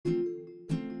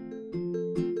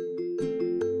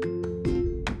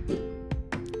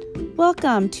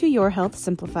Welcome to Your Health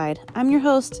Simplified. I'm your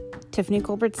host, Tiffany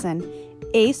Culbertson,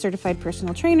 a certified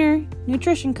personal trainer,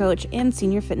 nutrition coach, and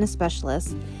senior fitness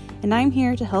specialist. And I'm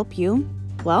here to help you,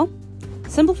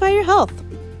 simplify your health.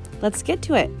 Let's get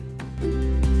to it.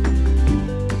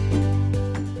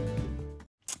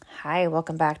 Hi,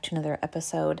 welcome back to another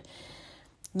episode.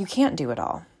 You can't do it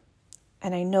all.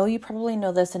 And I know you probably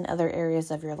know this in other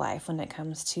areas of your life when it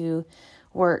comes to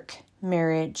work,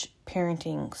 marriage,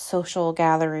 parenting, social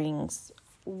gatherings,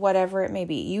 whatever it may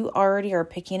be. You already are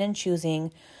picking and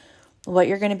choosing what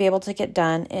you're going to be able to get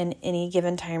done in any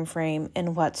given time frame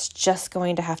and what's just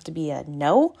going to have to be a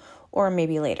no or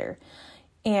maybe later.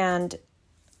 And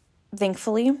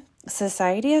thankfully,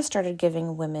 society has started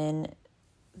giving women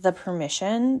the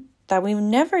permission that we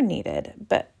never needed,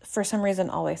 but for some reason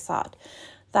always thought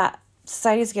that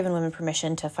society has given women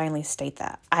permission to finally state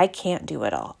that I can't do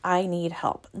it all. I need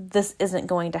help. This isn't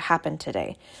going to happen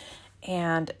today.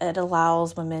 And it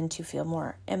allows women to feel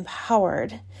more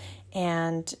empowered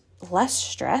and less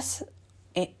stress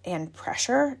and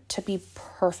pressure to be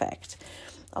perfect.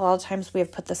 A lot of times we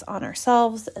have put this on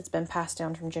ourselves. It's been passed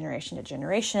down from generation to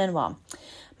generation. Well,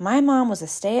 my mom was a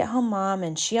stay-at-home mom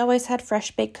and she always had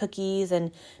fresh baked cookies,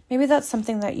 and maybe that's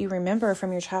something that you remember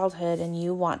from your childhood and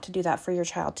you want to do that for your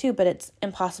child too, but it's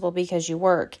impossible because you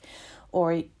work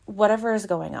or whatever is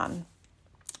going on.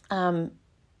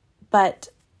 But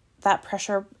that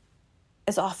pressure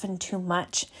is often too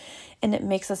much and it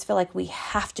makes us feel like we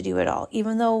have to do it all,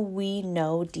 even though we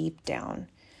know deep down.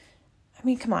 I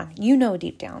mean, come on, you know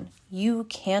deep down, you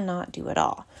cannot do it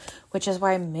all, which is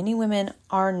why many women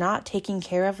are not taking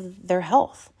care of their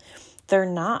health. They're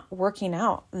not working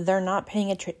out. They're not paying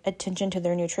attention to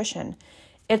their nutrition.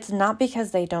 It's not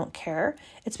because they don't care.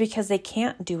 It's because they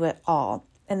can't do it all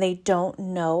and they don't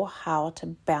know how to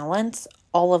balance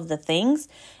all of the things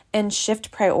and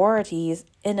shift priorities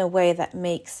in a way that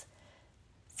makes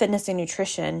fitness and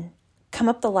nutrition come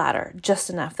up the ladder just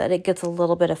enough that it gets a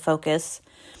little bit of focus.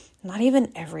 Not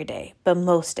even every day, but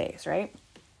most days, right?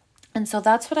 And so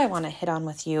that's what I want to hit on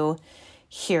with you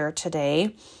here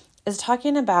today, is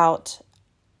talking about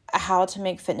how to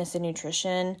make fitness and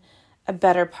nutrition a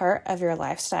better part of your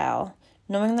lifestyle,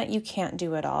 knowing that you can't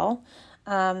do it all.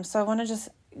 So I want to just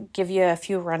give you a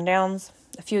few rundowns,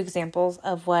 a few examples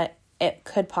of what it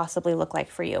could possibly look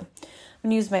like for you. I'm going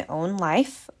to use my own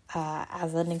life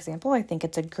as an example. I think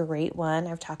it's a great one.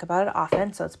 I've talked about it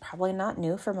often, so it's probably not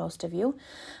new for most of you.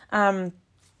 After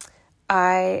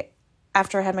I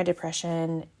had my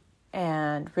depression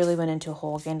and really went into a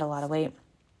hole, gained a lot of weight,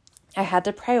 I had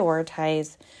to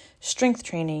prioritize strength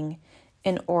training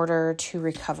in order to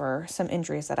recover some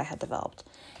injuries that I had developed.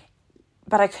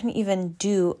 But I couldn't even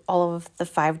do all of the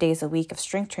 5 days a week of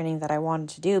strength training that I wanted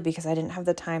to do because I didn't have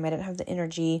the time, I didn't have the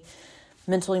energy,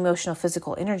 mental, emotional,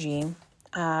 physical energy.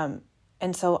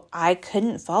 And so I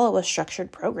couldn't follow a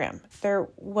structured program. There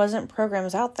wasn't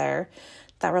programs out there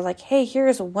that were like, hey,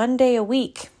 here's 1 day a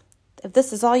week. If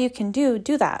this is all you can do,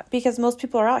 do that. Because most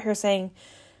people are out here saying,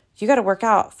 you got to work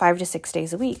out 5 to 6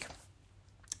 days a week.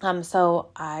 So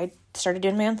I started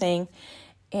doing my own thing.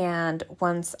 And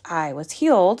once I was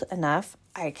healed enough,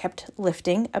 I kept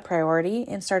lifting a priority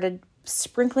and started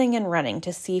sprinkling in running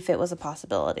to see if it was a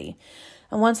possibility.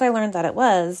 And once I learned that it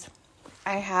was,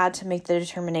 I had to make the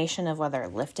determination of whether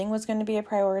lifting was going to be a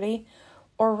priority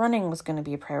or running was going to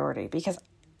be a priority, because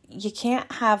you can't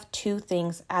have two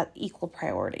things at equal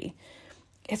priority.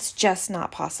 It's just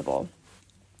not possible.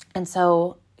 And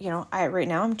so, right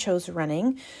now I'm chose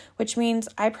running, which means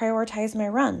I prioritize my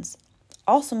runs.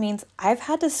 Also means I've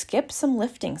had to skip some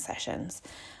lifting sessions.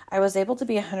 I was able to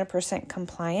be 100%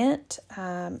 compliant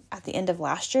at the end of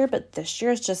last year, but this year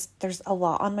is just, there's a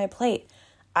lot on my plate.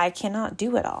 I cannot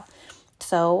do it all.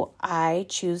 So I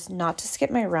choose not to skip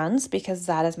my runs because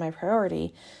that is my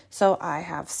priority. So I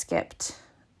have skipped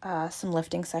some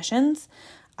lifting sessions.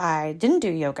 I didn't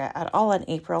do yoga at all in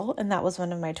April, and that was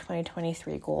one of my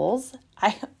 2023 goals.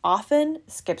 I often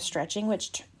skip stretching,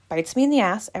 which bites me in the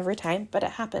ass every time, but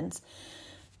it happens.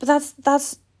 But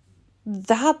that's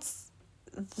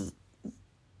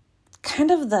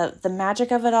kind of the magic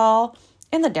of it all,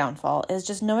 and the downfall is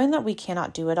just knowing that we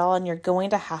cannot do it all, and you're going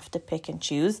to have to pick and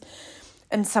choose.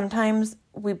 And sometimes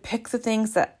we pick the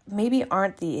things that maybe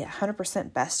aren't the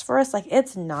 100% best for us. Like,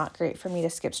 it's not great for me to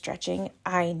skip stretching.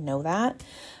 I know that.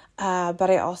 But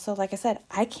I also, like I said,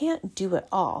 I can't do it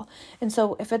all. And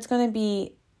so if it's going to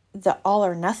be the all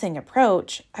or nothing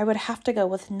approach, I would have to go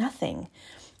with nothing.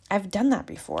 I've done that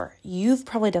before. You've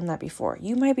probably done that before.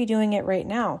 You might be doing it right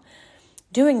now.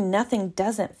 Doing nothing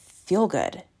doesn't feel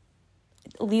good.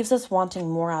 It leaves us wanting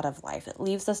more out of life. It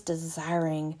leaves us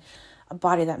desiring a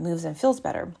body that moves and feels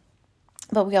better.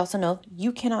 But we also know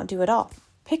you cannot do it all.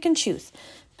 Pick and choose.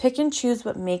 Pick and choose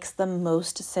what makes the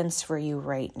most sense for you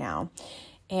right now.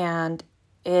 And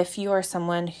if you are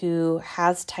someone who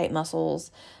has tight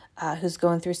muscles, who's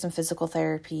going through some physical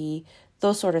therapy,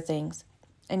 those sort of things,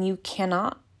 and you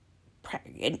cannot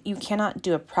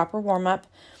do a proper warm-up,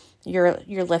 your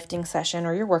lifting session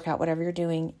or your workout, whatever you're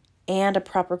doing, and a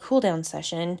proper cool-down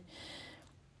session,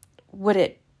 would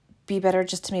it be better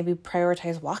just to maybe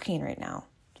prioritize walking right now,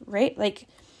 right? Like,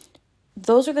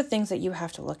 those are the things that you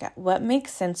have to look at. What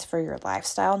makes sense for your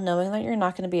lifestyle, knowing that you're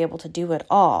not going to be able to do it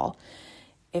all.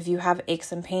 If you have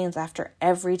aches and pains after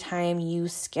every time you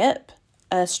skip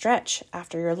a stretch,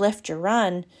 after your lift, your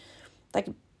run, like,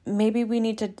 maybe we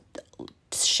need to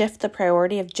shift the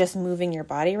priority of just moving your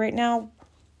body right now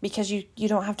because you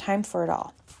don't have time for it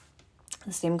all.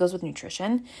 The same goes with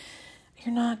nutrition.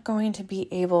 You're not going to be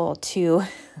able to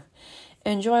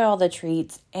enjoy all the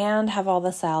treats and have all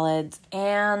the salads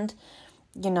and,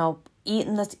 eat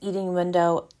in this eating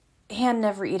window and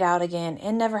never eat out again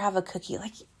and never have a cookie.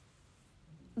 Like,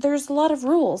 there's a lot of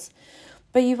rules,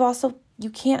 but you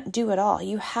can't do it all.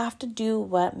 You have to do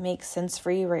what makes sense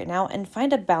for you right now and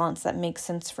find a balance that makes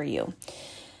sense for you.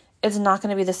 It's not going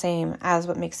to be the same as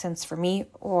what makes sense for me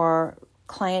or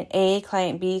client A,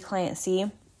 client B, client C.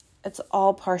 It's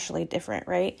all partially different,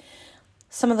 right?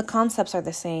 Some of the concepts are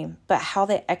the same, but how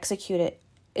they execute it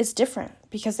is different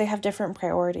because they have different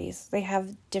priorities. They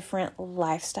have different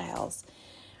lifestyles.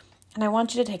 And I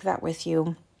want you to take that with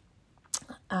you.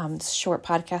 This short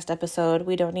podcast episode,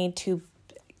 we don't need to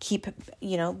keep,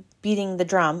 beating the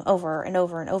drum over and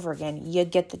over and over again. You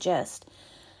get the gist.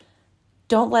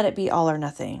 Don't let it be all or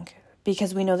nothing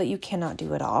because we know that you cannot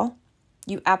do it all.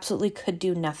 You absolutely could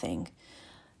do nothing,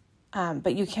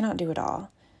 but you cannot do it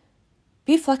all.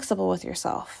 Be flexible with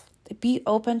yourself. Be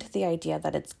open to the idea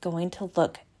that it's going to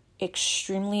look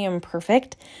extremely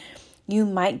imperfect. You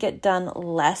might get done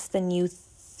less than you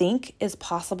think is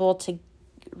possible to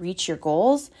reach your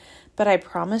goals, but I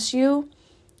promise you,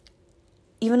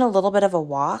 even a little bit of a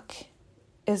walk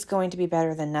is going to be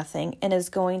better than nothing and is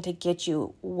going to get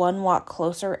you one walk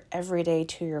closer every day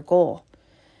to your goal.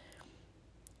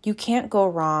 You can't go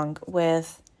wrong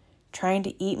with trying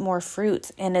to eat more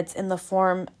fruits, and it's in the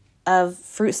form of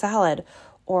fruit salad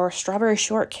or strawberry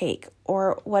shortcake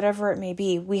or whatever it may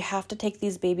be. We have to take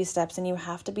these baby steps, and you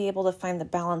have to be able to find the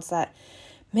balance that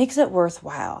makes it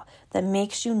worthwhile, that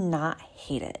makes you not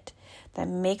hate it, that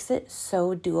makes it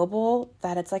so doable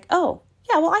that it's like, oh,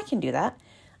 yeah, well, I can do that.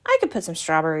 I could put some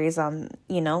strawberries on,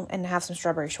 and have some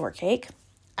strawberry shortcake.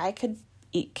 I could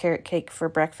eat carrot cake for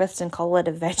breakfast and call it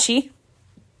a veggie.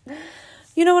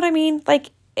 You know what I mean?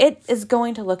 Like, it is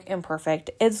going to look imperfect.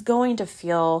 It's going to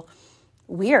feel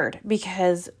weird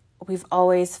because we've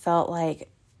always felt like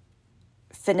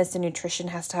fitness and nutrition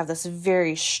has to have this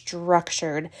very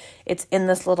structured, it's in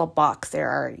this little box. There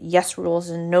are yes rules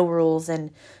and no rules,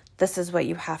 and this is what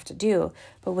you have to do.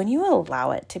 But when you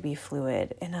allow it to be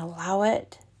fluid and allow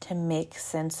it to make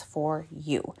sense for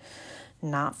you,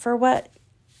 not for what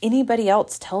anybody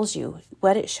else tells you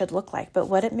what it should look like, but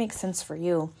what it makes sense for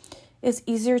you, is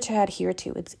easier to adhere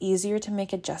to. It's easier to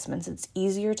make adjustments. It's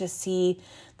easier to see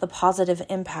the positive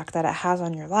impact that it has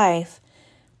on your life.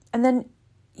 And then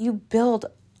you build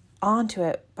onto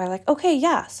it by like, okay,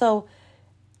 yeah, so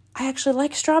I actually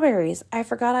like strawberries. I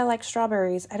forgot I like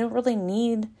strawberries. I don't really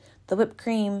need the whipped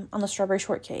cream on the strawberry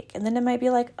shortcake. And then it might be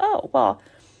like, oh, well,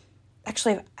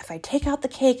 actually, if I take out the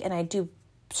cake and I do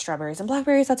strawberries and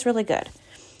blackberries, that's really good.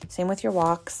 Same with your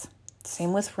walks.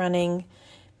 Same with running.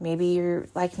 Maybe you're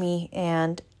like me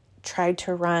and tried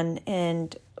to run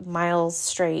and miles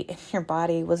straight and your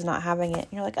body was not having it.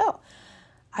 And you're like, oh,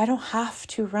 I don't have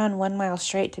to run 1 mile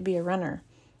straight to be a runner.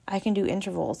 I can do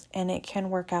intervals and it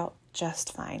can work out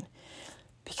just fine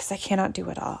because I cannot do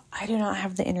it all. I do not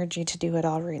have the energy to do it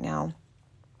all right now.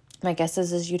 My guess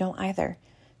is you don't either.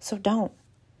 So don't.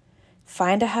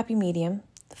 Find a happy medium.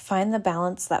 Find the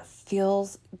balance that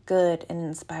feels good and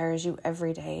inspires you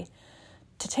every day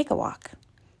to take a walk,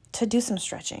 to do some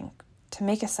stretching, to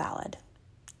make a salad,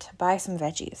 to buy some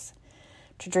veggies,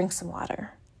 to drink some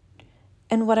water.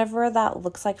 And whatever that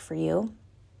looks like for you,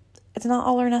 it's not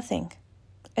all or nothing.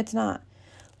 It's not.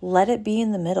 Let it be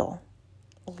in the middle.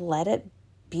 Let it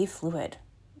be fluid.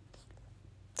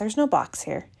 There's no box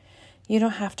here. You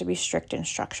don't have to be strict and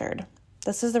structured.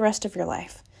 This is the rest of your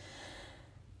life.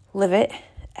 Live it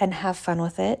and have fun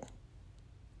with it.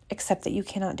 Accept that you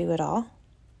cannot do it all.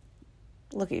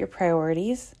 Look at your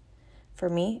priorities. For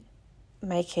me,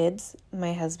 my kids,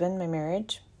 my husband, my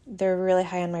marriage, they're really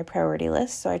high on my priority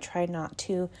list. So I try not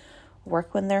to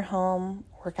work when they're home,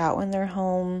 work out when they're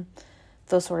home,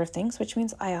 those sort of things, which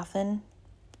means I often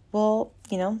will,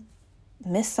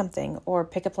 miss something or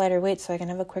pick up lighter weights so I can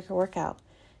have a quicker workout,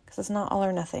 because it's not all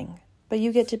or nothing, but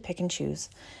you get to pick and choose.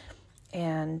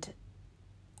 And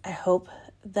I hope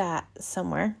that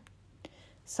sometime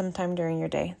during your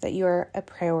day, that you are a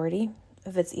priority,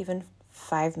 if it's even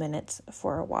 5 minutes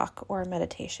for a walk or a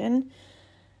meditation.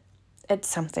 It's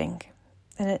something,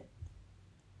 and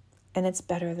it's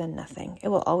better than nothing. It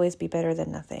will always be better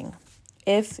than nothing.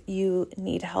 If you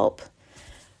need help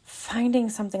finding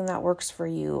something that works for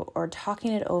you or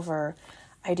talking it over,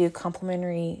 I do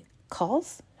complimentary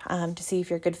calls to see if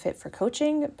you're a good fit for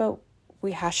coaching, but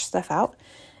we hash stuff out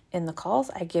in the calls.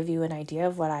 I give you an idea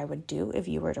of what I would do if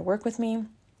you were to work with me.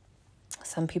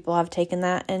 Some people have taken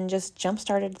that and just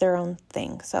jump-started their own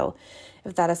thing. So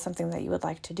if that is something that you would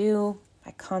like to do,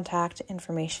 my contact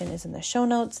information is in the show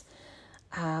notes.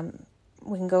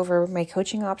 We can go over my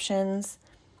coaching options,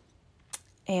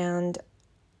 and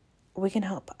we can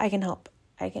help. I can help.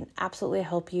 I can absolutely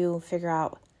help you figure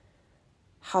out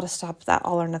how to stop that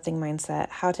all or nothing mindset,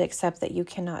 how to accept that you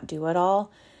cannot do it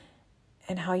all,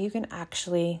 and how you can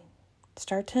actually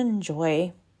start to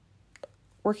enjoy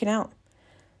working out,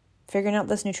 figuring out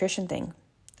this nutrition thing.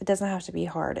 It doesn't have to be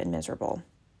hard and miserable.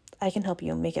 I can help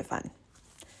you make it fun.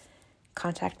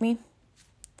 Contact me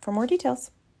for more details.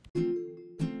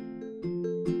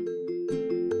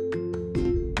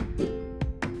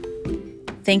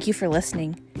 Thank you for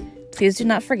listening. Please do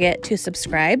not forget to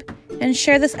subscribe and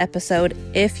share this episode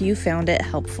if you found it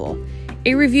helpful.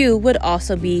 A review would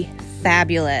also be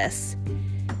fabulous.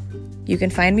 You can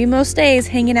find me most days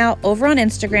hanging out over on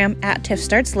Instagram at Tiff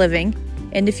Starts Living,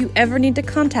 and if you ever need to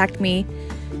contact me,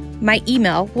 my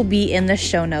email will be in the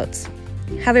show notes.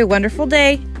 Have a wonderful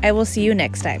day. I will see you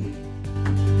next time.